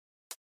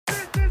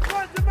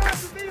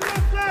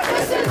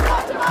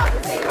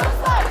democracy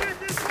looks like.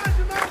 This is what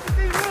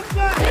democracy looks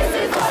like. This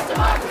is what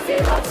democracy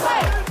looks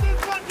like. This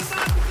is what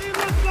democracy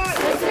looks like.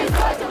 This is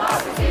what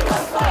democracy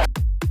looks like.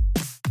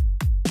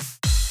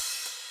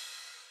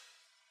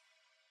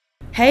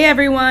 Hey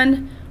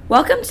everyone!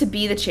 Welcome to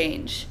Be the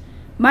Change.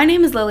 My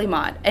name is Lily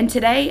Mott, and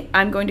today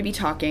I'm going to be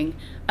talking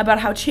about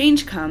how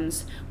change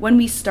comes when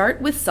we start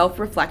with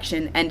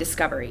self-reflection and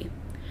discovery.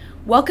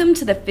 Welcome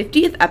to the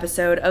 50th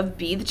episode of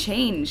Be the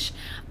Change.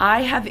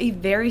 I have a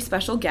very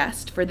special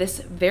guest for this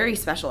very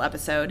special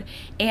episode,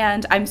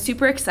 and I'm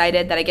super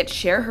excited that I get to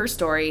share her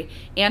story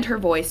and her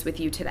voice with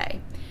you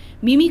today.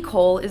 Mimi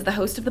Cole is the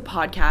host of the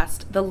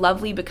podcast, The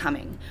Lovely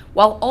Becoming,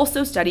 while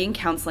also studying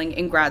counseling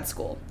in grad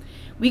school.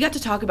 We got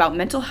to talk about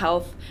mental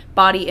health,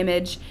 body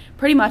image,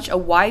 pretty much a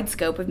wide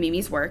scope of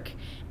Mimi's work,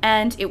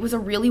 and it was a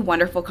really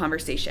wonderful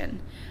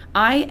conversation.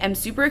 I am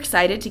super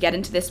excited to get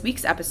into this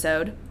week's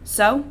episode,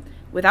 so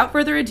without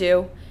further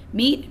ado,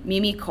 meet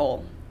Mimi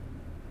Cole.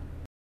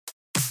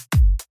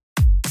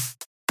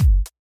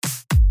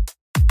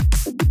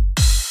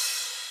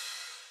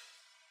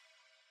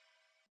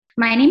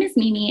 My name is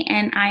Mimi,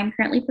 and I'm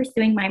currently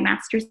pursuing my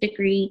master's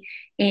degree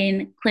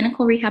in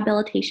clinical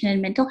rehabilitation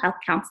and mental health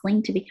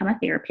counseling to become a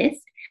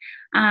therapist.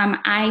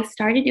 I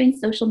started doing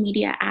social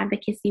media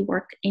advocacy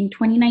work in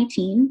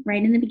 2019,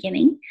 right in the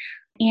beginning,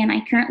 and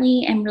I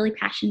currently am really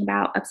passionate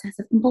about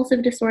obsessive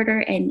compulsive disorder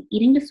and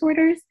eating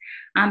disorders,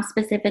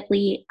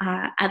 specifically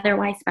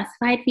otherwise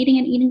specified feeding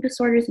and eating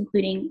disorders,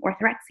 including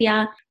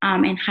orthorexia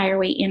and higher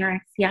weight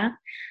anorexia.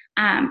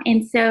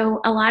 And so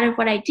a lot of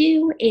what I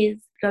do is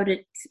go to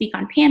speak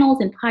on panels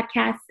and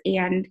podcasts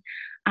and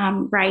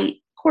write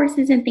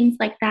courses and things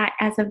like that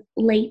as of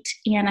late.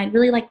 And I'd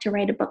really like to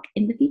write a book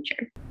in the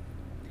future.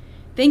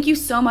 Thank you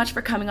so much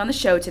for coming on the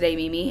show today,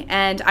 Mimi,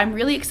 and I'm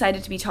really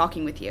excited to be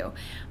talking with you.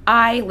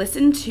 I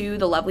listened to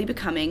The Lovely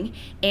Becoming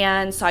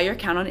and saw your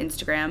account on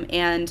Instagram,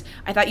 and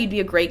I thought you'd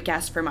be a great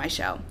guest for my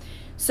show.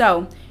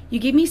 So, you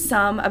gave me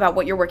some about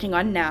what you're working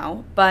on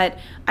now, but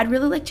I'd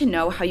really like to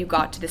know how you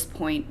got to this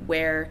point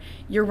where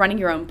you're running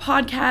your own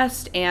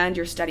podcast and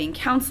you're studying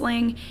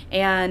counseling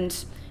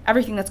and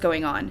everything that's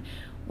going on.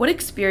 What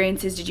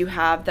experiences did you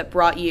have that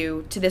brought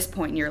you to this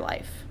point in your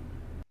life?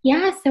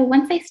 Yeah, so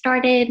once I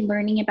started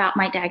learning about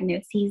my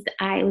diagnoses,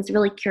 I was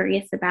really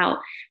curious about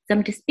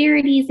some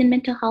disparities in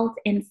mental health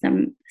and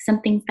some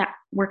things that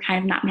were kind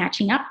of not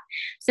matching up.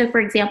 So for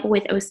example,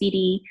 with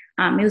OCD,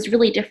 it was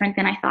really different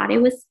than I thought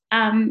it was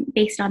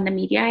based on the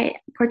media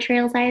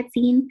portrayals I had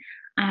seen.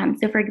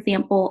 So for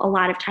example, a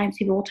lot of times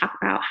people will talk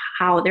about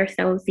how they're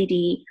so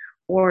OCD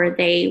or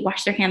they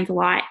wash their hands a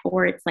lot,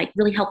 or it's like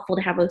really helpful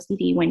to have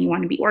OCD when you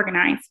want to be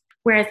organized.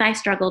 Whereas I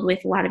struggled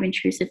with a lot of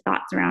intrusive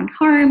thoughts around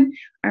harm,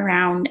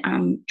 around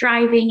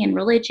driving and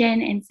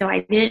religion. And so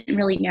I didn't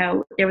really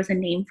know there was a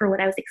name for what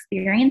I was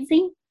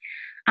experiencing.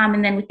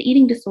 And then with the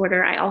eating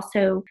disorder, I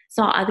also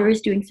saw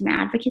others doing some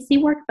advocacy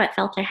work, but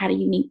felt I had a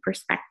unique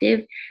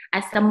perspective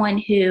as someone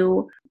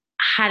who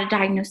had a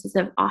diagnosis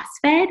of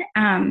OSFED.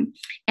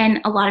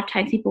 And a lot of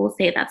times people will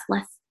say that's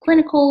less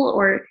clinical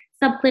or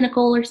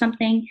subclinical or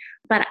something,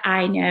 but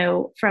I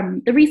know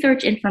from the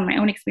research and from my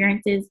own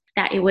experiences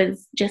that it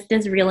was just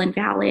as real and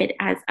valid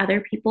as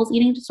other people's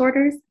eating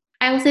disorders.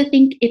 I also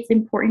think it's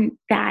important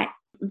that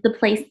the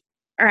place,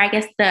 or I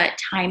guess the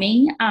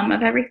timing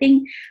of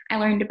everything. I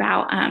learned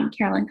about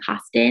Carolyn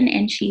Costin,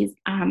 and she's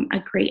a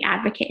great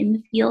advocate in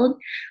the field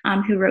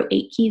who wrote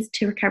 8 Keys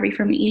to Recovery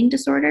from an Eating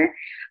Disorder.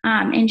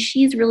 And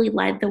she's really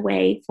led the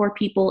way for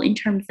people in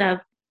terms of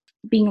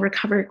being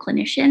recovered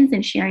clinicians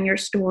and sharing your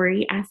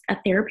story as a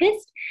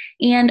therapist,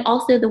 and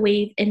also the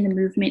wave in the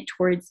movement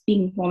towards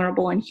being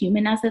vulnerable and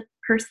human as a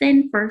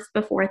person first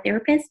before a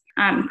therapist,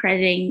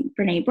 crediting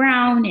Brene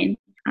Brown and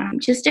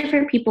just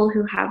different people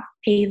who have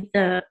paved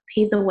the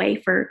way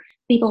for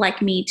people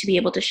like me to be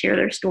able to share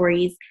their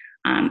stories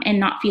and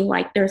not feel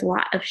like there's a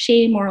lot of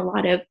shame or a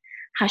lot of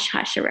hush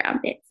hush around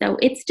it. So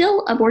it's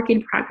still a work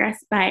in progress,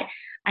 but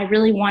I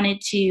really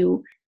wanted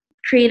to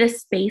create a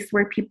space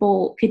where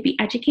people could be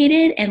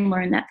educated and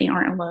learn that they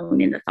aren't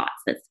alone in the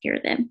thoughts that scare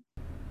them.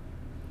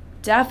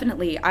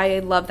 Definitely. I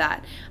love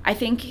that. I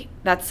think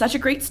that's such a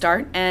great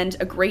start and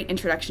a great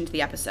introduction to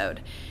the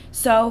episode.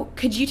 So,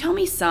 could you tell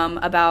me some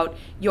about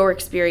your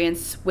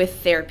experience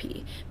with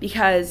therapy?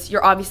 Because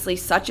you're obviously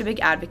such a big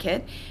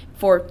advocate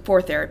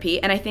for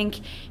therapy, and I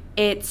think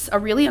it's a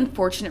really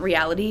unfortunate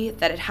reality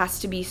that it has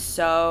to be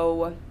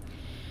so,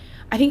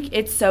 I think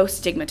it's so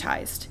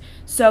stigmatized.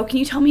 So can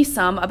you tell me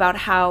some about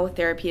how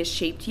therapy has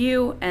shaped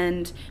you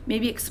and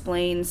maybe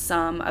explain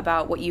some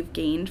about what you've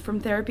gained from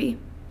therapy?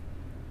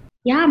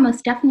 Yeah,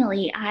 most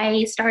definitely.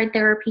 I started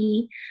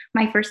therapy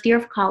my first year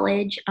of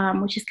college,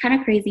 which is kind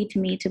of crazy to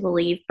me to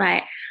believe,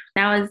 but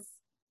that was,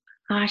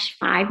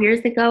 5 years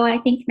ago, I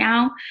think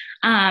now.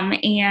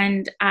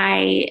 And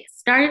I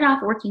started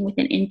off working with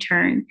an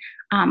intern,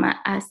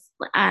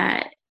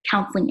 a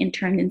counseling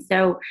intern. And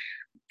so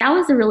that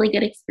was a really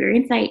good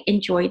experience. I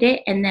enjoyed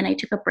it. And then I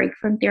took a break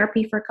from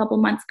therapy for a couple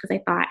months because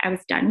I thought I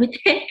was done with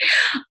it,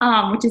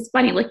 which is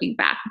funny looking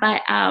back.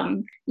 But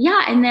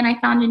yeah, and then I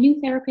found a new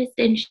therapist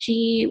and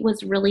she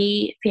was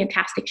really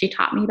fantastic. She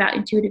taught me about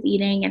intuitive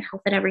eating and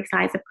health at every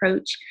size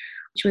approach,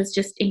 which was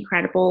just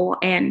incredible,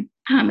 and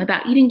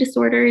about eating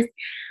disorders.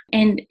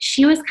 And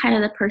she was kind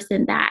of the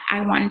person that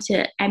I wanted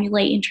to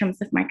emulate in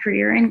terms of my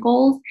career and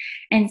goals.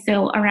 And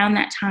so around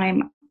that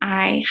time,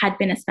 I had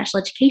been a special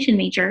education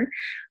major,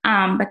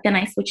 but then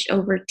I switched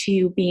over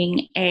to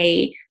being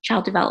a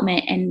child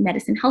development and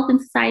medicine, health,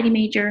 and society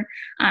major,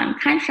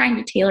 kind of trying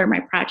to tailor my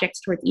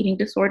projects towards eating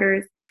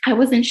disorders. I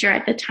wasn't sure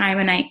at the time,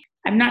 and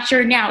I'm not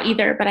sure now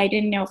either, but I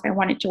didn't know if I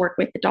wanted to work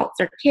with adults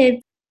or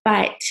kids.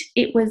 But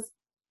it was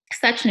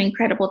such an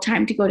incredible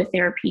time to go to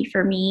therapy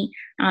for me.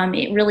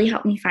 It really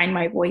helped me find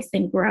my voice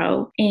and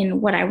grow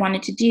in what I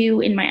wanted to do,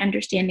 in my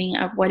understanding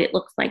of what it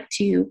looks like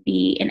to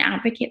be an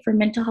advocate for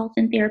mental health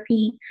in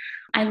therapy.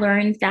 I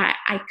learned that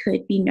I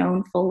could be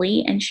known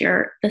fully and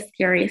share the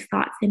scariest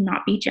thoughts and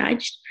not be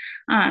judged.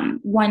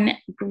 One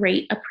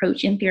great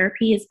approach in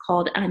therapy is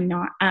called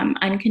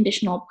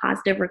unconditional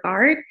positive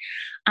regard.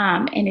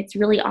 And it's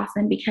really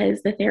awesome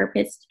because the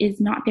therapist is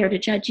not there to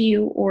judge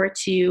you or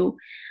to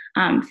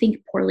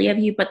think poorly of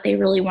you, but they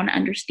really want to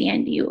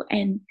understand you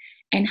and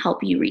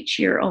help you reach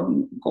your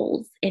own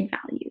goals and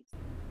values.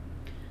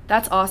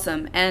 That's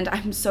awesome. And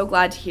I'm so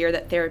glad to hear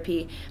that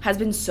therapy has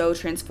been so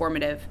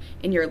transformative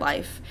in your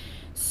life.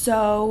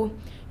 So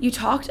you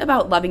talked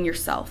about loving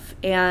yourself,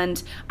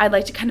 and I'd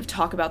like to kind of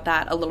talk about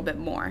that a little bit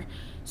more.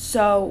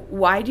 So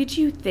why do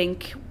you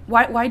think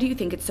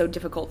it's so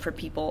difficult for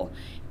people?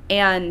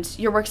 And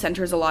your work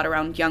centers a lot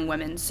around young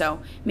women,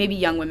 so maybe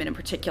young women in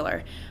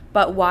particular.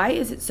 But why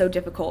is it so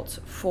difficult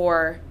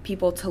for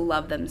people to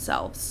love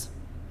themselves?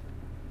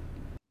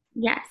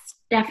 Yes,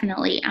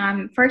 definitely.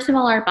 First of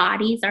all, our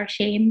bodies are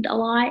shamed a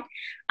lot,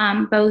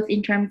 both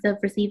in terms of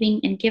receiving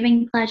and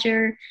giving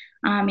pleasure,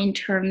 in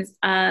terms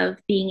of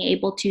being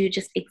able to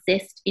just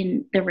exist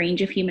in the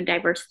range of human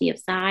diversity of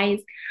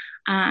size,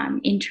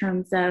 in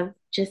terms of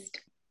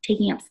just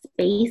taking up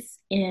space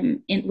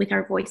with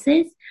our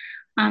voices,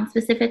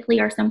 specifically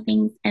are some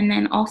things. And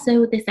then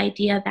also this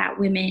idea that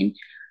women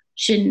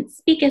shouldn't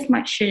speak as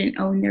much, shouldn't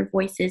own their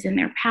voices and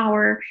their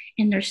power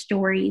and their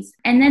stories.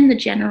 And then the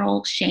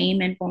general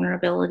shame and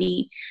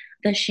vulnerability,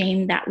 the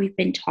shame that we've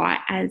been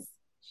taught as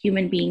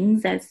human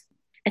beings,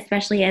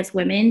 especially as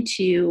women,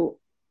 to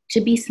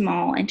be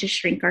small and to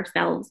shrink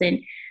ourselves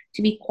and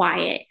to be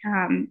quiet.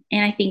 And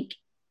I think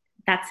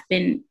that's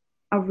been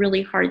a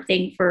really hard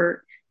thing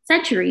for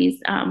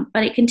centuries,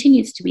 but it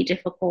continues to be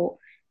difficult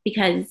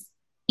because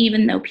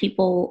even though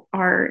people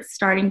are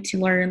starting to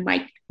learn,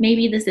 like,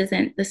 maybe this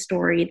isn't the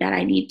story that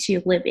I need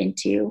to live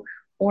into,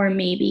 or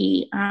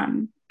maybe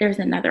there's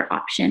another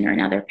option or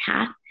another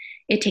path,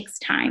 it takes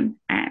time.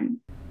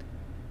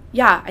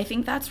 Yeah, I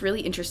think that's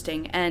really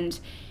interesting. And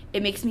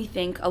it makes me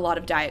think a lot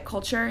of diet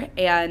culture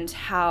and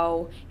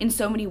how in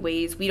so many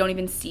ways we don't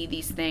even see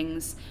these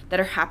things that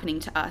are happening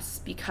to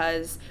us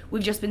because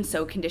we've just been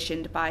so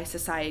conditioned by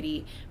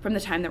society from the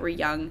time that we're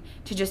young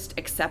to just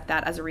accept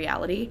that as a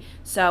reality.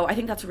 So I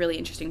think that's a really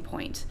interesting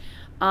point.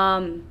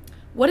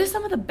 What is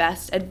some of the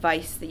best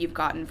advice that you've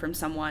gotten from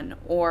someone,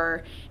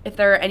 or if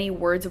there are any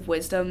words of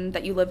wisdom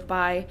that you live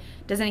by?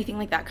 Does anything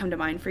like that come to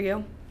mind for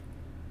you?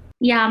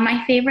 Yeah,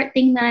 my favorite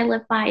thing that I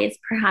live by is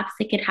perhaps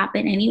it could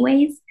happen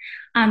anyways.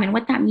 And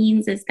what that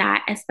means is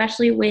that,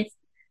 especially with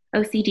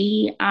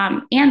OCD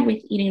and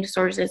with eating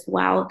disorders as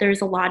well,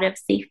 there's a lot of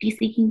safety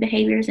seeking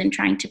behaviors and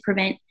trying to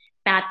prevent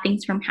bad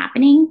things from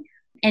happening.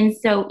 And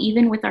so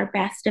even with our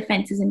best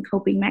defenses and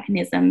coping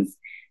mechanisms,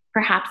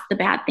 perhaps the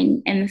bad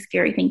thing and the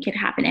scary thing could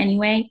happen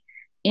anyway,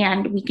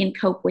 and we can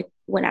cope with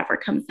whatever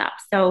comes up.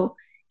 So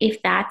if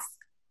that's,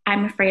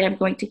 I'm afraid I'm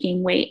going to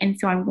gain weight, and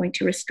so I'm going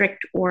to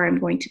restrict or I'm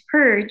going to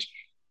purge,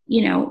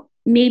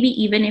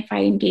 maybe even if I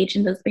engage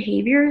in those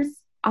behaviors,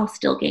 I'll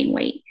still gain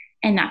weight,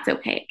 and that's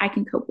okay. I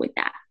can cope with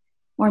that.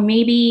 Or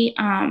maybe,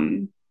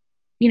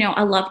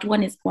 a loved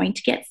one is going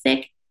to get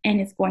sick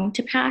and is going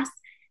to pass,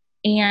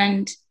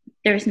 and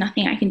there's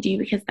nothing I can do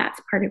because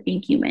that's part of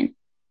being human,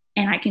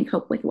 and I can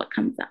cope with what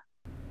comes up.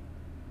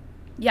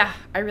 Yeah,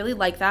 I really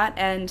like that.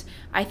 And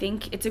I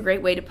think it's a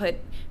great way to put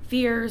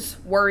fears,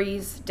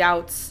 worries,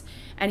 doubts,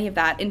 any of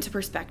that into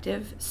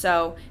perspective.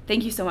 So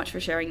thank you so much for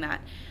sharing that.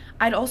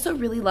 I'd also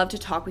really love to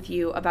talk with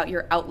you about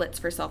your outlets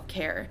for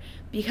self-care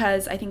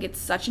because I think it's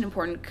such an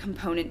important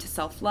component to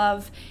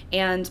self-love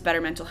and better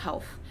mental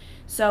health.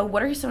 So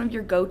what are some of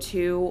your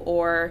go-to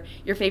or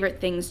your favorite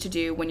things to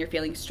do when you're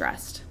feeling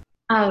stressed?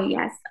 Oh,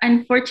 yes.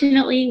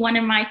 Unfortunately, one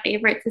of my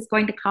favorites is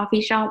going to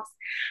coffee shops,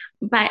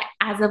 but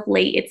as of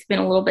late, it's been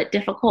a little bit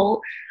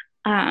difficult.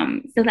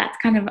 So that's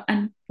kind of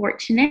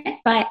unfortunate,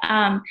 but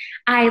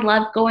I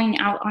love going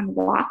out on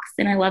walks,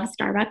 and I love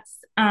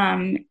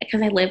Starbucks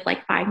because I live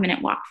like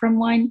 5-minute walk from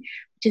one,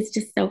 which is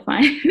just so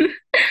fun.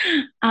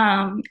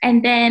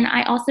 And then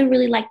I also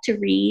really like to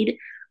read,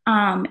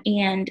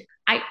 and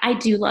I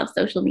do love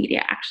social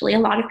media. Actually, a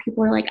lot of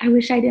people are like, I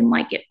wish I didn't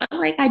like it, but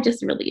like I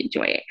just really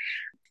enjoy it.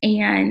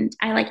 And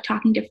I like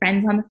talking to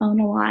friends on the phone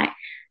a lot.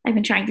 I've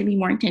been trying to be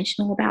more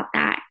intentional about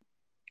that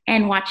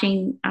and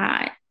watching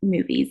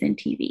movies and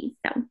TV.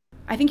 So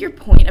I think your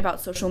point about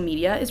social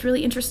media is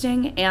really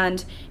interesting,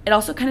 and it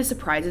also kind of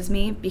surprises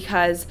me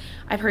because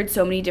I've heard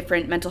so many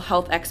different mental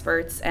health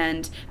experts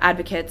and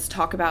advocates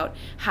talk about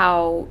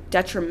how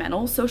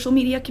detrimental social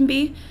media can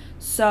be.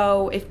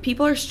 So if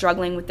people are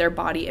struggling with their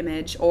body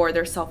image or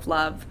their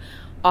self-love,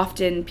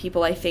 often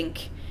people, I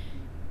think,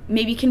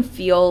 maybe can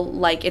feel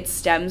like it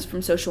stems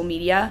from social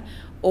media,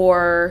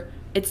 or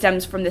it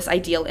stems from this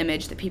ideal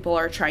image that people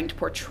are trying to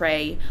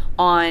portray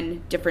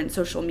on different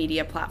social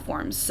media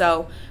platforms.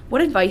 So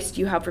what advice do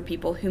you have for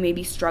people who may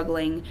be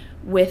struggling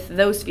with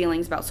those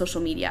feelings about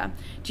social media?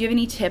 Do you have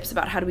any tips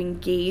about how to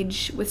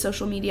engage with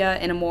social media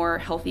in a more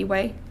healthy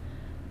way?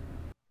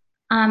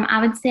 I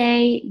would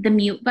say the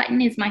mute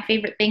button is my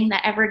favorite thing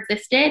that ever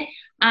existed,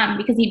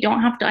 because you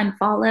don't have to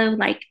unfollow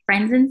like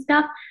friends and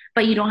stuff,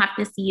 but you don't have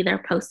to see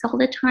their posts all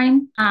the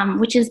time,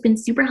 which has been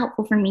super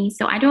helpful for me.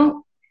 So I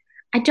don't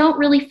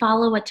really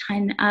follow a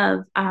ton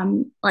of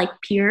like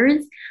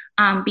peers,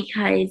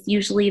 because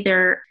usually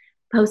they're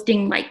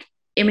posting like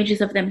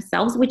images of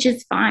themselves, which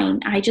is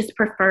fine. I just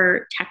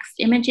prefer text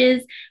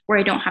images where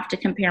I don't have to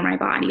compare my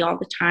body all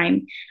the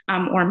time,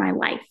 or my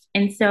life.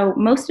 And so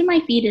most of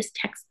my feed is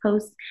text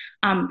posts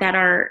that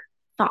are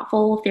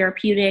thoughtful,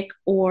 therapeutic,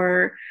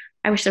 or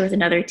I wish there was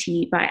another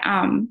T, but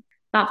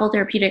thoughtful,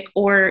 therapeutic,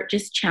 or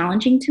just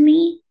challenging to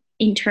me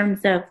in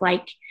terms of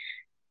like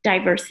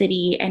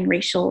diversity and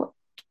racial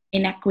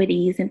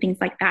inequities and things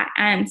like that.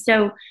 And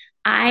so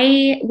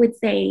I would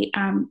say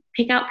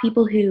pick out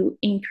people who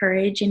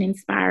encourage and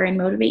inspire and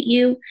motivate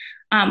you.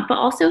 But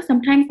also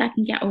sometimes that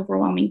can get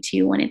overwhelming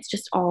too when it's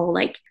just all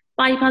like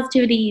body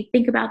positivity,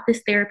 think about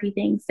this therapy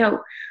thing. So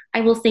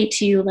I will say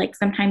too, like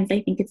sometimes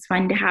I think it's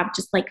fun to have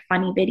just like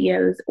funny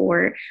videos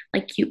or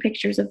like cute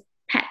pictures of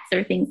pets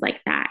or things like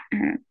that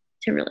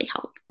to really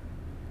help.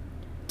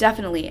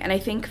 Definitely. And I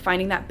think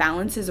finding that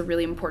balance is a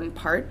really important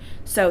part.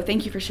 So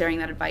thank you for sharing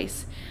that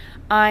advice.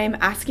 I'm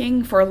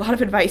asking for a lot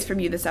of advice from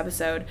you this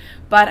episode,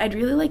 but I'd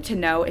really like to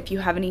know if you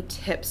have any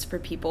tips for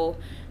people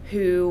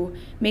who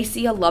may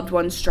see a loved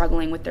one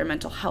struggling with their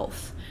mental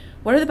health.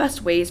 What are the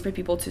best ways for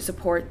people to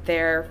support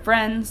their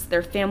friends,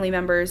 their family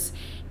members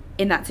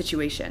in that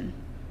situation?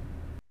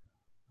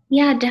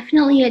 Yeah,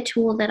 definitely a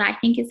tool that I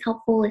think is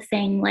helpful is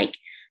saying like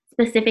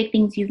specific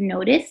things you've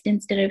noticed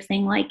instead of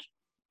saying like,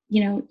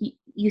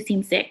 you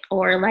seem sick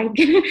or like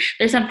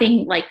there's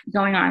something like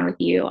going on with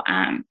you.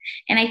 And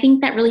I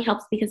think that really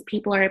helps because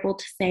people are able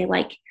to say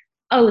like,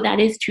 oh, that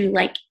is true.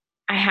 Like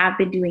I have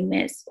been doing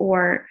this.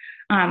 Or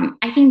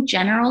I think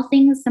general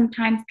things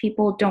sometimes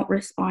people don't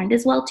respond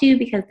as well to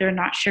because they're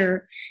not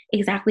sure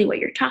exactly what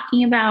you're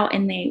talking about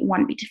and they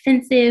want to be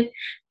defensive.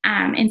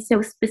 And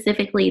so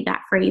specifically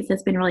that phrase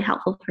has been really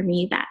helpful for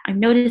me, that I'm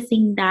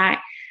noticing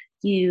that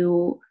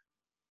you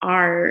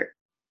are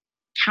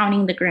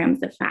counting the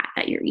grams of fat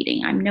that you're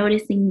eating. I'm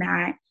noticing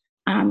that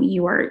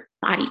you are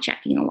body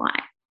checking a lot.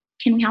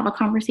 Can we have a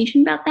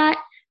conversation about that?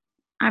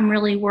 I'm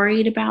really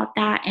worried about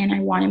that. And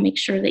I want to make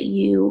sure that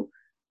you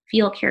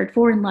feel cared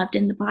for and loved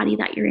in the body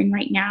that you're in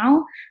right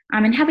now.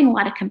 And having a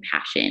lot of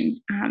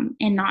compassion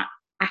and not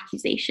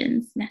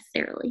accusations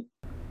necessarily.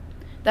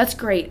 That's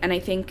great. And I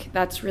think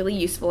that's really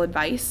useful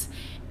advice.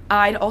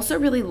 I'd also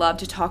really love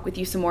to talk with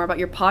you some more about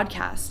your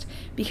podcast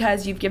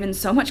because you've given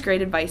so much great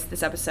advice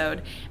this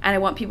episode, and I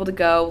want people to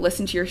go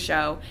listen to your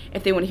show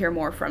if they want to hear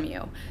more from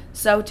you.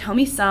 So tell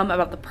me some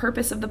about the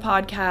purpose of the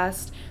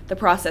podcast, the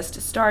process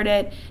to start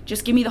it.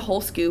 Just give me the whole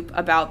scoop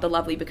about The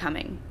Lovely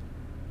Becoming.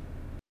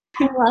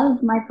 I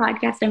love my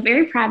podcast. I'm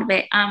very proud of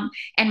it,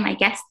 and my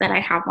guests that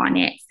I have on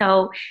it.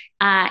 So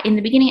in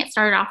the beginning, it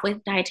started off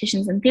with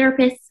dietitians and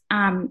therapists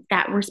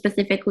that were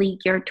specifically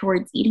geared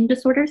towards eating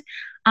disorders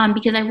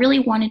because I really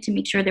wanted to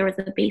make sure there was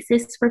a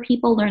basis for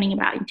people learning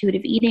about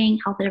intuitive eating,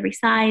 health at every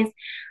size,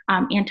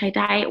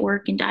 anti-diet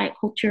work, and diet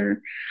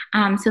culture.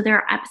 So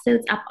there are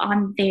episodes up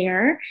on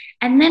there.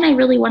 And then I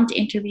really wanted to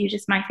interview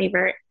just my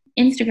favorite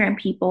Instagram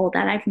people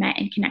that I've met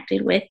and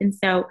connected with. And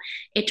so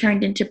it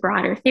turned into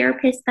broader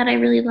therapists that I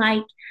really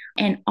like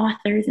and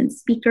authors and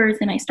speakers.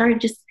 And I started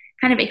just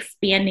kind of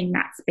expanding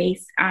that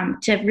space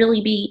to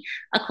really be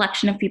a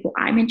collection of people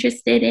I'm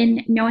interested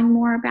in knowing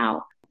more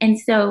about. And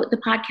so the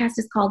podcast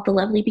is called The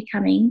Lovely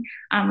Becoming,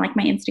 like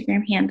my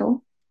Instagram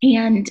handle.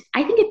 And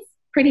I think it's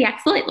pretty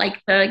excellent.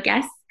 Like the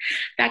guests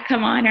that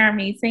come on are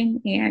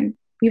amazing. And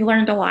we've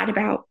learned a lot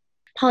about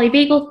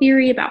polyvagal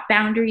theory, about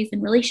boundaries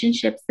and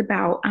relationships,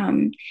 about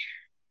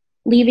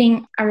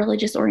leaving a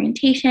religious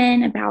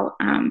orientation, about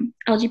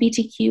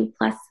LGBTQ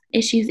plus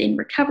issues in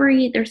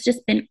recovery. There's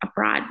just been a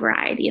broad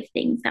variety of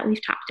things that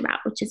we've talked about,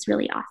 which is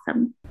really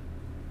awesome.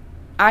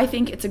 I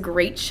think it's a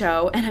great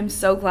show, and I'm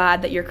so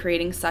glad that you're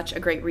creating such a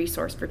great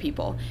resource for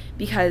people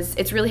because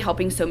it's really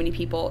helping so many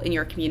people in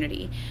your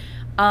community.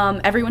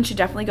 Everyone should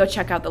definitely go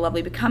check out The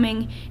Lovely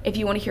Becoming if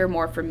you want to hear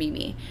more from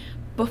Mimi.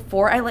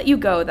 Before I let you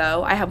go,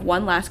 though, I have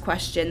one last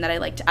question that I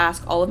like to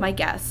ask all of my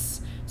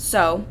guests.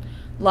 So,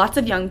 Lots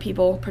of young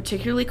people,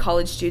 particularly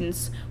college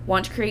students,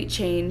 want to create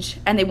change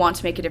and they want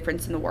to make a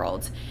difference in the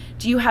world.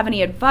 Do you have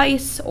any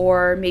advice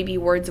or maybe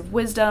words of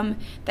wisdom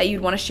that you'd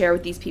want to share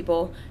with these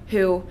people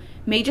who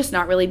may just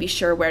not really be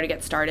sure where to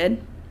get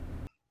started?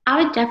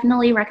 I would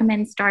definitely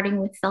recommend starting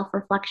with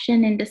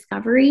self-reflection and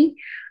discovery,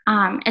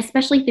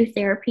 especially through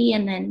therapy.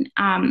 And then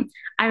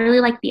I really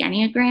like the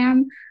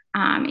Enneagram.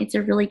 It's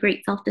a really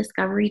great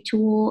self-discovery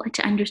tool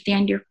to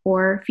understand your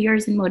core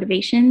fears and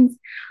motivations,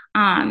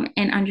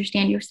 and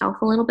understand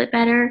yourself a little bit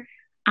better.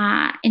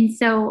 And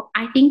so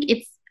I think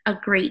it's a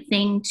great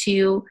thing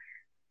to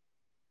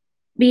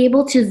be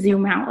able to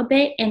zoom out a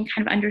bit and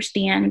kind of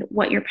understand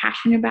what you're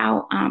passionate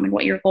about, and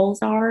what your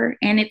goals are.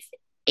 And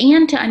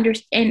to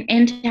understand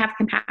and to have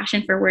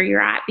compassion for where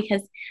you're at,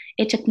 because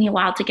it took me a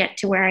while to get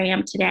to where I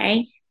am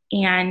today.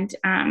 And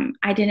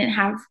I didn't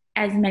have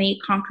as many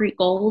concrete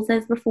goals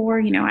as before.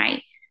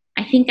 I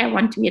think I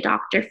wanted to be a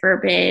doctor for a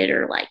bit,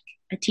 or like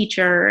a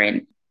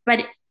teacher.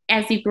 But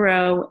as you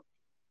grow,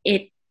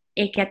 it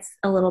gets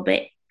a little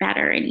bit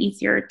better and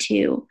easier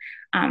to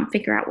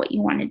figure out what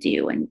you want to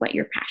do and what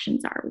your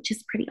passions are, which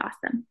is pretty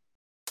awesome.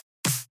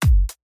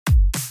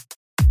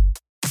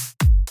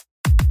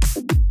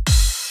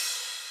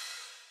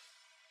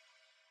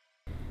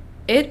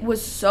 It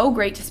was so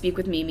great to speak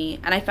with Mimi,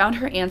 and I found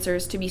her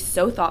answers to be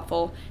so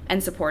thoughtful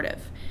and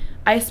supportive.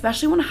 I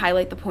especially want to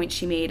highlight the point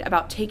she made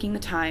about taking the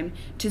time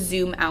to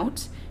zoom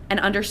out and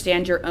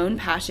understand your own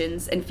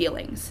passions and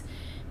feelings,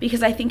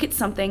 because I think it's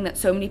something that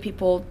so many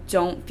people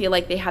don't feel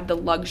like they have the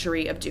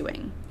luxury of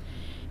doing.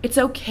 It's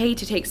okay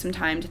to take some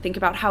time to think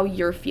about how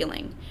you're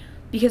feeling,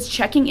 because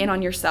checking in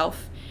on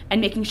yourself and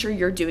making sure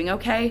you're doing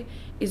okay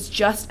is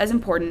just as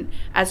important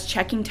as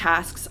checking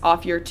tasks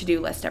off your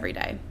to-do list every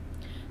day.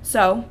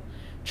 So,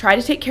 try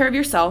to take care of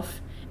yourself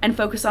and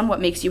focus on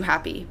what makes you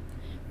happy,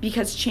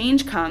 because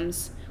change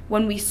comes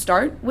when we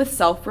start with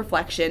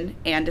self-reflection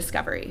and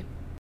discovery.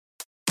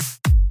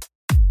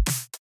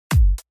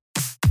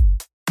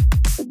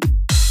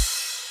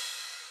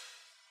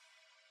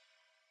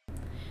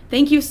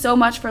 Thank you so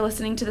much for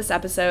listening to this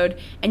episode,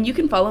 and you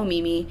can follow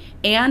Mimi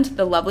and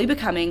The Lovely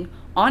Becoming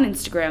on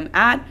Instagram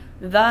at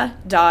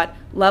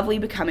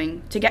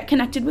the.lovelybecoming to get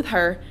connected with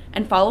her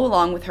and follow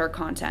along with her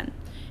content.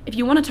 If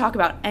you want to talk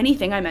about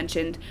anything I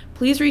mentioned,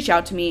 please reach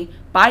out to me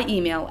by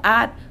email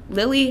at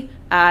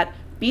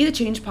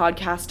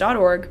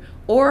lily@bethechangepodcast.org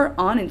or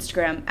on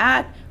Instagram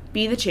at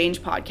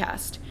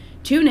bethechangepodcast.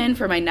 Tune in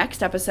for my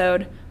next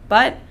episode,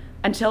 but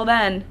until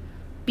then,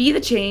 be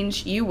the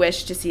change you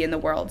wish to see in the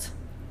world.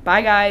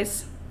 Bye,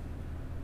 guys.